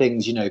included some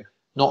things,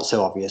 not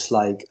so obvious,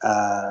 like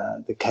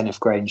the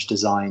Kenneth Grange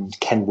designed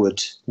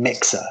Kenwood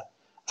mixer.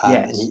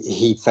 Yes. And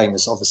he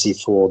famous obviously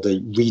for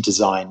the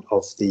redesign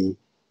of the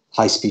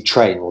high-speed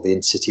train, or the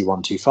Intercity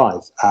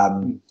 125.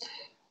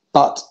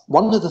 But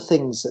one of the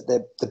things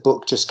that the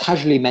book just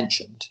casually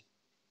mentioned,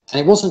 and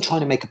it wasn't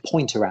trying to make a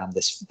point around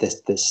this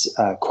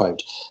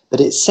quote,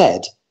 but it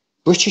said,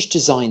 British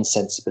design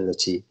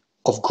sensibility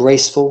of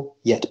graceful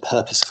yet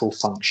purposeful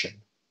function.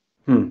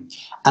 And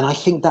I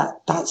think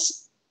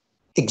that's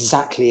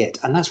exactly it.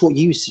 And that's what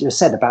you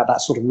said about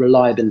that sort of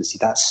reliability,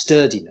 that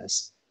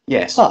sturdiness.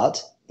 Yes.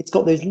 But it's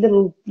got those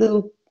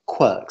little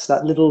quirks,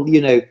 that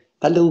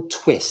little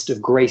twist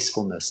of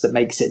gracefulness that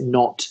makes it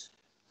not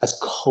as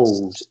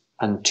cold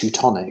and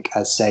Teutonic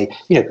as, say,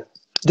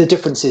 the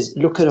difference is,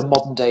 look at a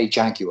modern day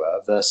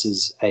Jaguar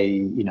versus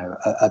a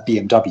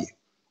BMW.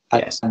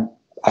 Yes. And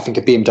I think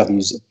a BMW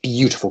is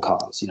beautiful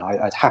cars.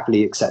 I'd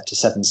happily accept a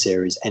 7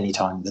 Series any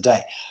time of the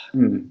day.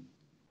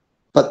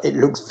 But it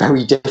looks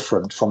very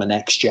different from an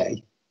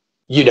XJ.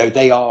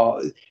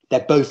 They're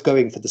both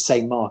going for the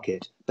same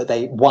market, but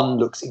one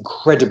looks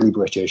incredibly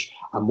British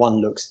and one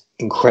looks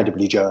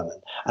incredibly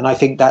German. And I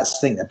think that's the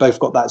thing. They've both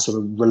got that sort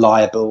of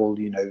reliable,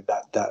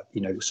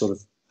 sort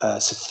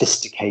of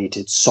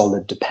sophisticated,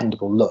 solid,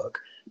 dependable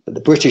look. But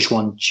the British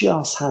one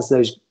just has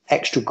those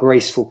extra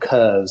graceful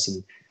curves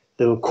and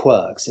little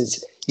quirks.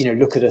 It's,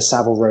 look at a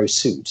Savile Row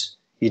suit.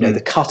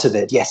 The cut of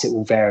it, yes, it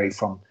will vary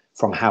from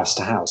house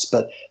to house,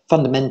 but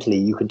fundamentally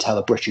you can tell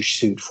a British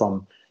suit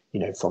from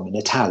an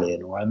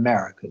Italian or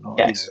American, or,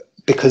 yes,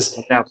 because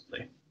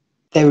undoubtedly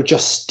there are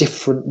just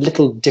different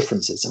little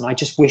differences. And I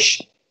just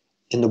wish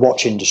in the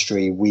watch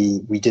industry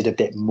we did a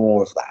bit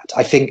more of that.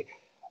 I think,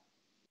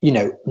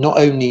 not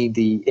only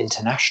the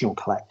international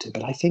collector,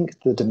 but I think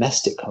the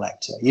domestic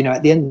collector,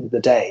 at the end of the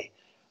day,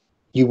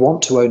 you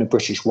want to own a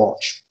British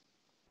watch,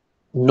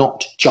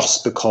 not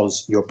just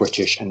because you're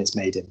British and it's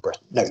made in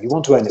Britain. No, you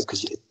want to own it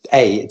because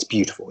A, it's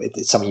beautiful.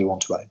 It's something you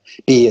want to own.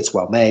 B, it's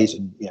well made,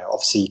 and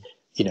obviously,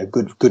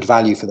 good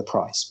value for the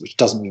price, which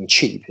doesn't mean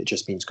cheap. It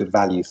just means good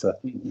value for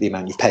the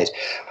amount you've paid.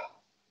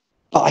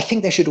 But I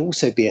think there should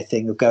also be a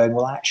thing of going,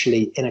 well,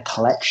 actually, in a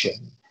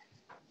collection,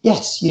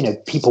 yes,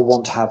 people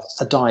want to have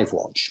a dive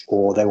watch,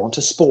 or they want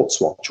a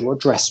sports watch, or a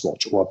dress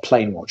watch, or a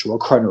plain watch, or a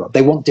chrono watch.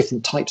 They want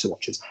different types of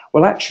watches.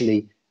 Well,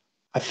 actually,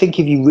 I think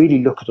if you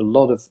really look at a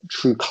lot of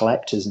true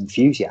collectors,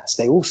 enthusiasts,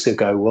 they also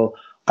go, well,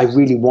 I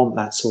really want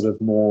that sort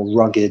of more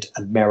rugged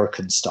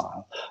American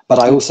style, but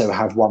I also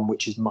have one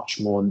which is much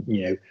more,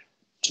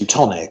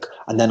 Teutonic,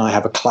 and then I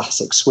have a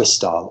classic Swiss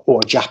style or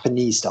a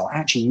Japanese style.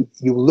 Actually,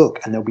 you'll look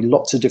and there'll be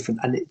lots of different,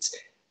 and it's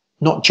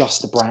not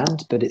just the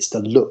brand, but it's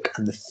the look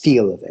and the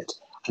feel of it.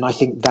 And I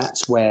think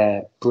that's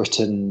where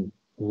Britain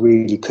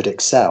really could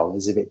excel,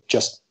 is if it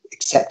just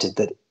accepted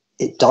that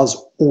it does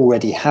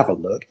already have a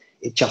look.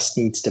 It just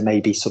needs to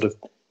maybe sort of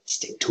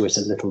stick to it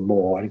a little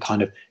more and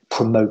kind of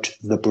promote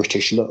the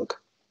British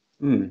look.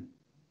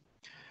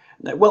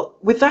 Well,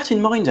 with that in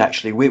mind,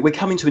 actually, we're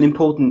coming to an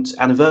important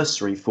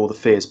anniversary for the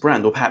Fears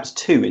brand, or perhaps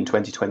 2 in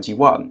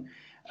 2021,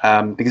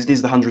 because it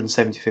is the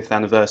 175th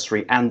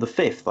anniversary and the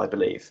 5th, I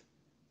believe.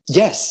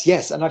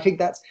 Yes, and I think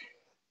that's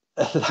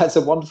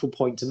a wonderful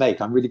point to make.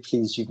 I'm really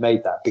pleased you've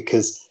made that,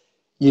 because,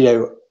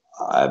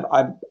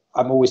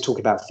 I'm always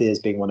talking about Fears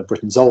being one of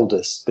Britain's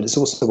oldest, but it's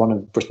also one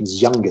of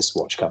Britain's youngest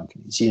watch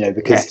companies,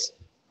 because,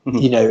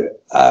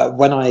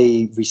 when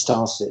I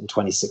restarted it in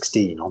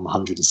 2016 on the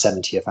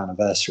 170th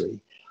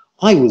anniversary,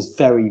 I was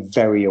very,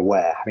 very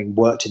aware, having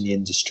worked in the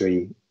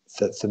industry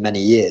for many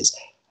years,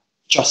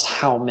 just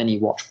how many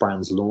watch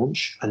brands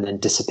launch and then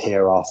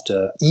disappear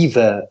after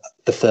either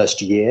the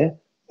first year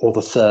or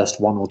the first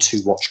one or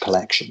two watch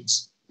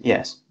collections.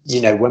 Yes.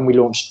 When we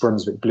launched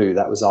Brunswick Blue,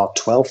 that was our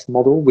 12th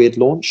model we had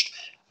launched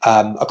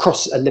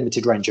across a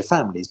limited range of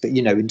families, but,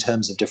 in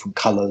terms of different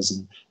colors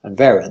and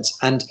variants.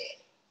 And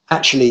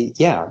actually,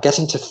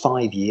 getting to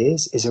 5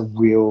 years is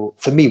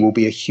for me, will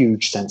be a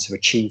huge sense of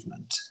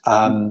achievement.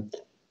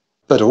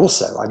 But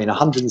also,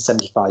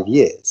 175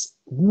 years,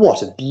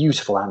 what a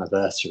beautiful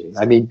anniversary.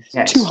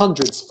 Yes.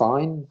 200's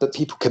fine, but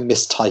people can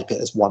mistype it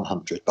as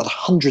 100. But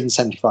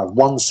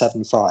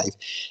 175,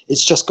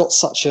 it's just got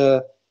such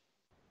a...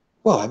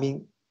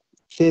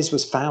 Fears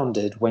was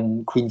founded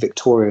when Queen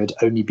Victoria had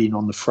only been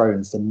on the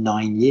throne for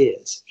 9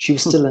 years. She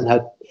was still in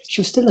her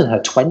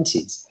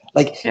 20s.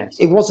 Yes.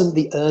 It wasn't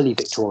the early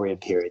Victorian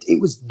period. It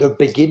was the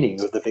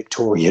beginning of the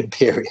Victorian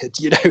period,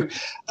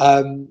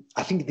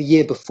 I think the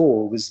year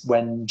before was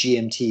when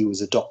GMT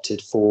was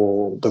adopted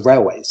for the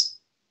railways,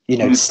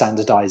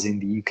 standardizing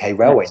the UK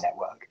railway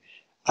network.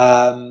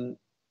 And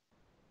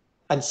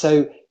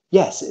so,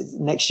 yes,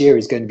 next year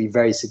is going to be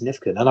very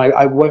significant. And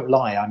I won't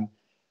lie, I'm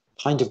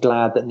kind of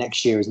glad that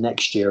next year is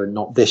next year and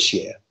not this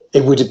year.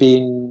 It would have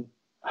been...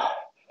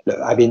 Look,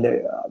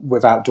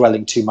 without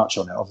dwelling too much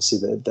on it,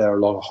 obviously there are a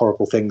lot of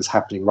horrible things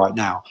happening right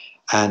now.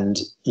 And,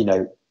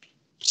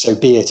 so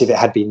be it. If it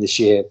had been this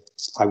year,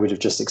 I would have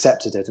just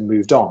accepted it and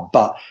moved on.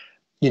 But,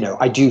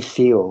 I do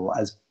feel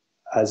as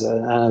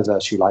an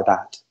anniversary like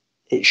that,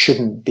 it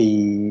shouldn't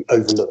be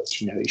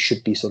overlooked. It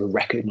should be sort of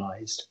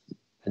recognised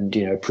and,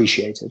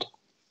 appreciated.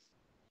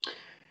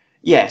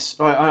 Yes,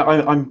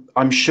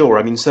 I'm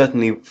sure.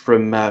 Certainly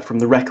from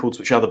the records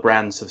which other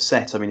brands have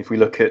set. If we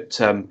look at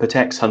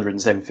Patek's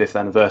 175th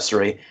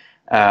anniversary,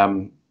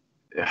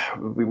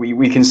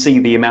 we can see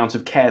the amount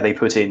of care they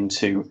put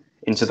into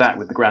that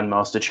with the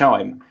Grandmaster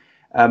chime.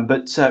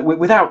 But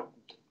without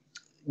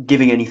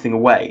giving anything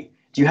away,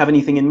 do you have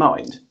anything in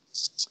mind?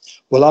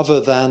 Well,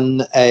 other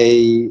than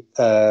a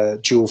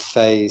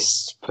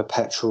dual-faced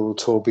perpetual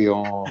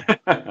tourbillon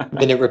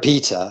minute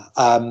repeater,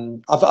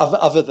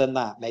 other than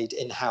that, made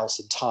in-house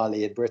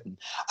entirely in Britain.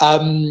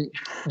 No.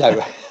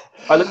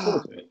 I look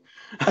forward to it.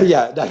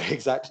 Yeah, no,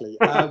 exactly.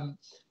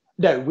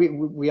 No,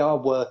 we are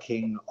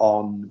working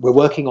on. We're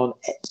working on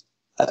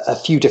a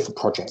few different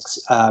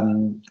projects.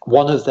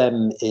 One of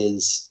them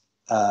is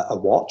a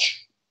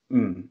watch.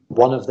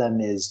 One of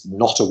them is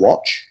not a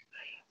watch.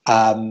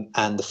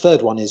 And the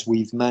third one is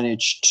we've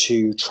managed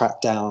to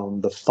track down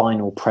the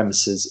final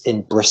premises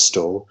in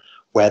Bristol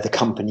where the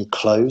company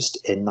closed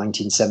in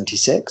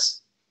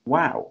 1976.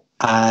 Wow.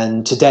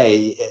 And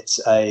today it's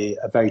a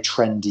very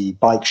trendy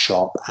bike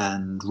shop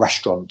and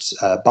restaurant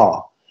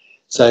bar.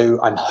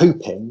 So I'm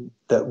hoping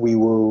that we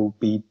will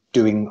be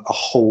doing a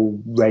whole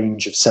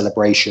range of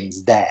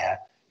celebrations there,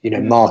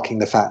 marking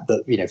the fact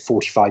that,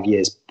 45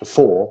 years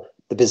before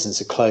the business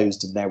had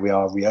closed and there we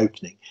are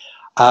reopening.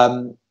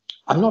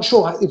 I'm not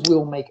sure if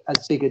we'll make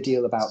as big a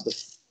deal about the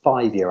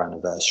 5-year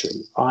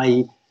anniversary.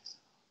 I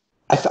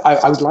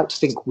would like to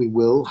think we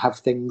will have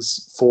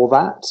things for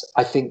that.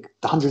 I think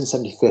the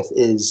 175th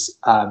is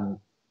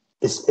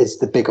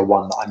the bigger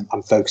one that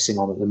I'm focusing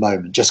on at the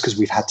moment, just because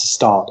we've had to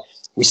start.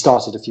 We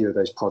started a few of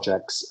those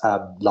projects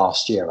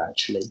last year,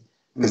 actually,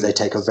 because they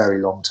take a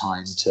very long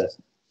time to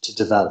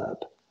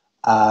develop.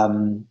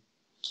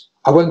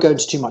 I won't go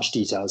into too much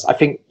details. I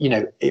think,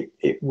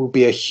 it will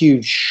be a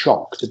huge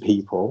shock to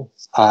people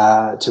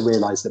to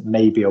realise that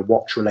maybe a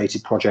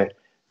watch-related project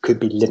could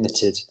be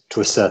limited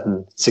to a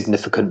certain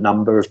significant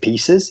number of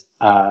pieces.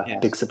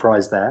 Big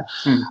surprise there.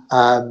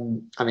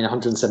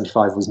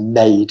 175 was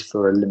made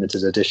for a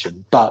limited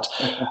edition, but...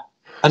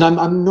 And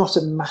I'm not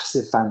a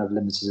massive fan of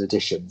limited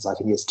editions. I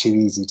think it's too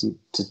easy to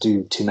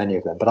do too many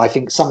of them. But I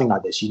think something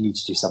like this, you need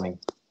to do something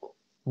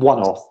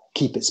one-off,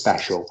 keep it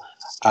special.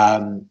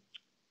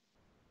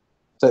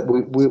 But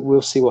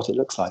we'll see what it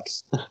looks like.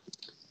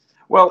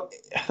 Well,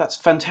 that's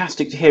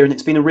fantastic to hear, and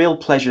it's been a real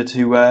pleasure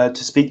to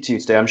speak to you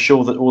today. I'm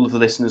sure that all of the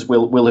listeners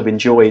will have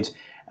enjoyed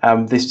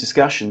this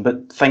discussion.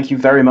 But thank you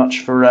very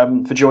much for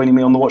joining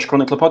me on the Watch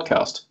Chronicler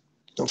podcast.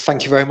 Well,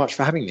 thank you very much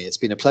for having me. It's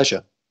been a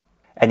pleasure.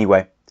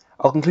 Anyway,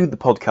 I'll conclude the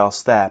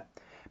podcast there.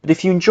 But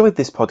if you enjoyed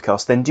this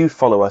podcast, then do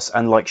follow us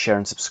and like, share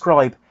and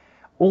subscribe.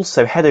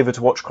 Also, head over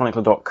to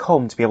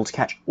watchchronicler.com to be able to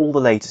catch all the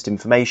latest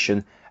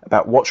information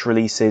about watch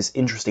releases,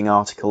 interesting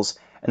articles,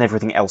 and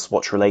everything else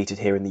watch-related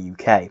here in the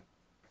UK.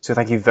 So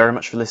thank you very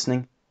much for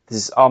listening. This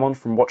is Armand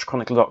from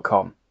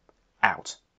watchchronicler.com. Out.